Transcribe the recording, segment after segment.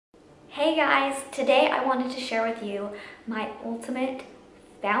Hey guys, today I wanted to share with you my ultimate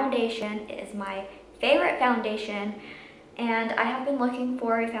foundation. It is my favorite foundation, and I have been looking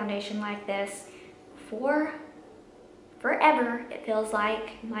for a foundation like this for forever. It feels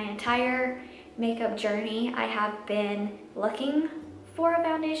like my entire makeup journey I have been looking for a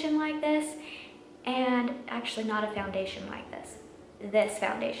foundation like this, and actually not a foundation like this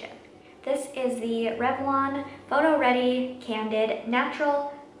foundation. This is the Revlon Photo Ready Candid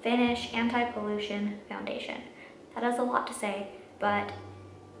Natural Finish Anti-Pollution Foundation. That has a lot to say, but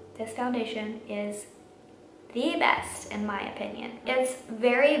this foundation is the best in my opinion. It's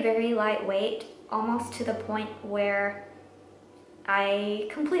very, very lightweight, almost to the point where I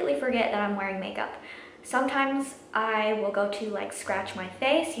completely forget that I'm wearing makeup. Sometimes I will go to like scratch my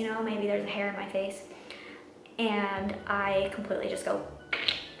face, you know, maybe there's a hair in my face, and I completely just go.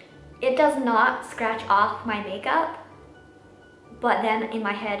 It does not scratch off my makeup, but then in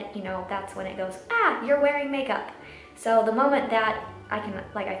my head, you know, that's when it goes, ah, you're wearing makeup. So the moment that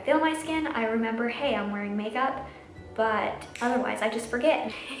I feel my skin, I remember, hey, I'm wearing makeup, but otherwise I just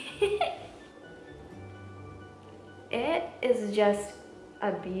forget. It is just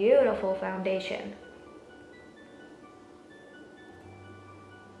a beautiful foundation.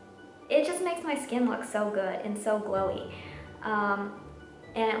 It just makes my skin look so good and so glowy. And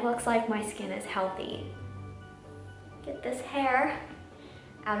it looks like my skin is healthy. Get this hair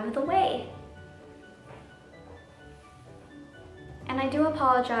out of the way. And I do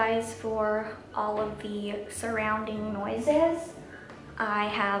apologize for all of the surrounding noises. I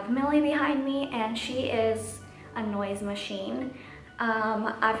have Millie behind me, and she is a noise machine.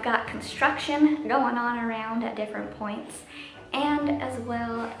 I've got construction going on around at different points, and as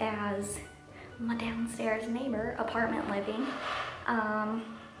well as my downstairs neighbor, apartment living.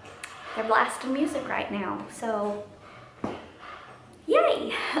 They're blasting music right now, so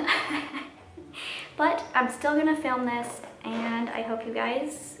yay! But I'm still gonna film this, and I hope you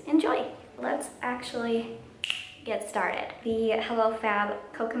guys enjoy. Let's actually get started. The Hello Fab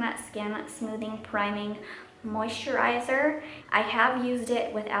Coconut Skin Smoothing Priming Moisturizer. I have used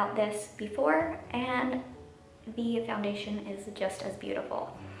it without this before, and the foundation is just as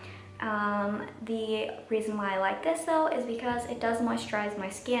beautiful. The reason why I like this though is because it does moisturize my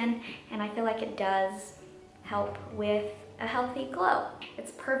skin, and I feel like it does help with a healthy glow.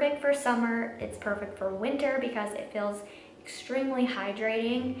 It's perfect for summer, it's perfect for winter because it feels extremely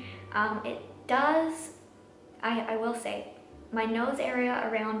hydrating. It does, I will say, my nose area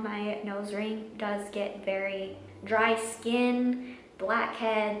around my nose ring does get very dry skin,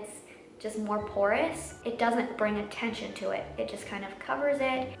 blackheads, just more porous. It doesn't bring attention to it. It just kind of covers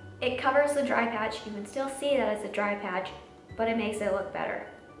it. It covers the dry patch. You can still see that it's a dry patch, but it makes it look better.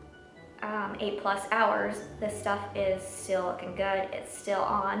 8+ hours, this stuff is still looking good. It's still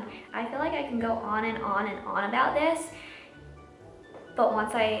on. I feel like I can go on and on and on about this, but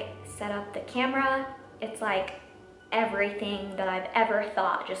once I set up the camera, it's like everything that I've ever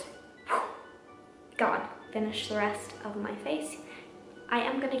thought just gone. Finish the rest of my face. I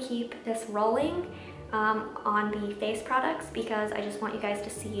am gonna keep this rolling on the face products because I just want you guys to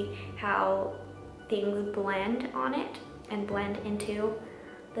see how things blend on it and blend into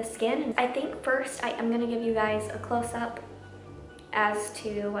the skin. I think first I am gonna give you guys a close-up as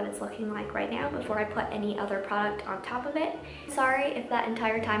to what it's looking like right now before I put any other product on top of it. Sorry if that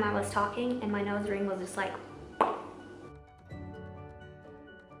entire time I was talking and my nose ring was just like.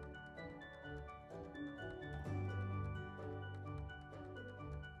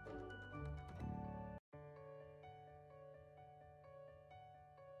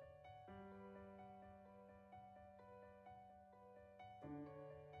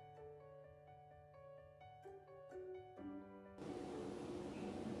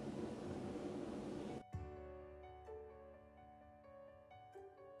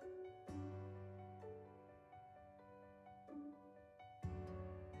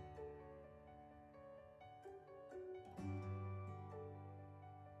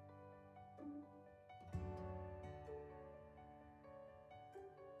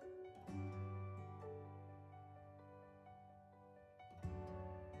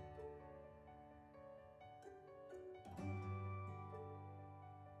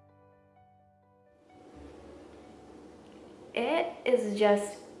 It is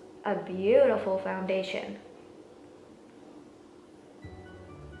just a beautiful foundation.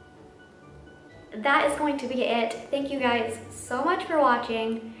 That is going to be it. Thank you guys so much for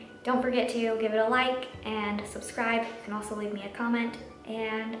watching. Don't forget to give it a like and subscribe. You can also leave me a comment,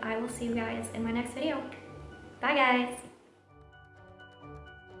 and I will see you guys in my next video. Bye guys.